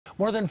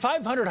More than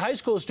 500 high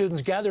school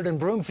students gathered in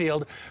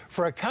Broomfield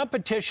for a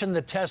competition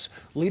that tests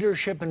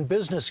leadership and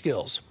business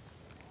skills.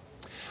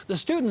 The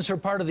students are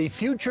part of the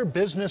Future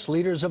Business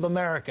Leaders of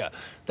America.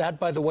 That,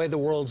 by the way, the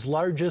world's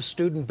largest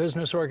student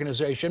business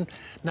organization.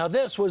 Now,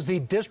 this was the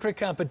district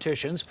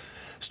competitions.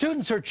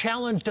 Students are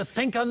challenged to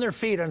think on their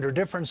feet under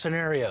different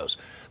scenarios.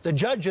 The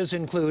judges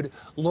include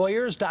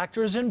lawyers,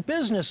 doctors, and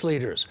business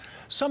leaders.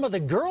 Some of the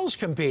girls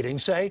competing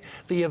say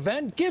the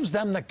event gives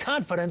them the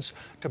confidence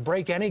to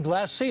break any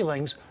glass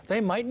ceilings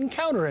they might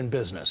encounter in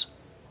business.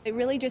 It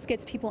really just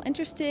gets people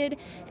interested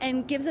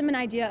and gives them an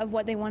idea of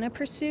what they want to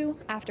pursue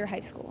after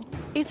high school.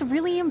 It's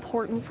really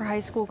important for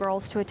high school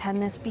girls to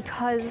attend this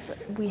because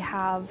we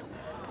have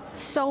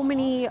so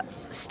many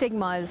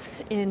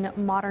stigmas in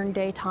modern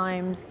day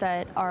times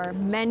that our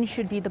men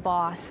should be the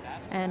boss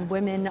and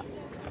women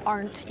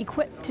aren't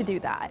equipped to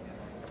do that.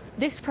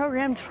 This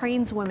program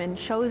trains women,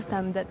 shows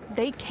them that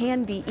they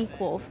can be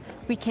equals.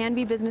 We can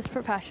be business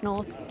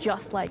professionals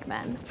just like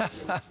men.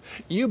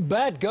 You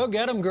bet. Go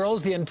get 'em,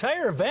 girls. The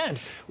entire event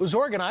was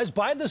organized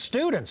by the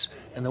students,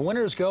 and the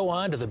winners go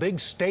on to the big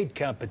state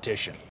competition.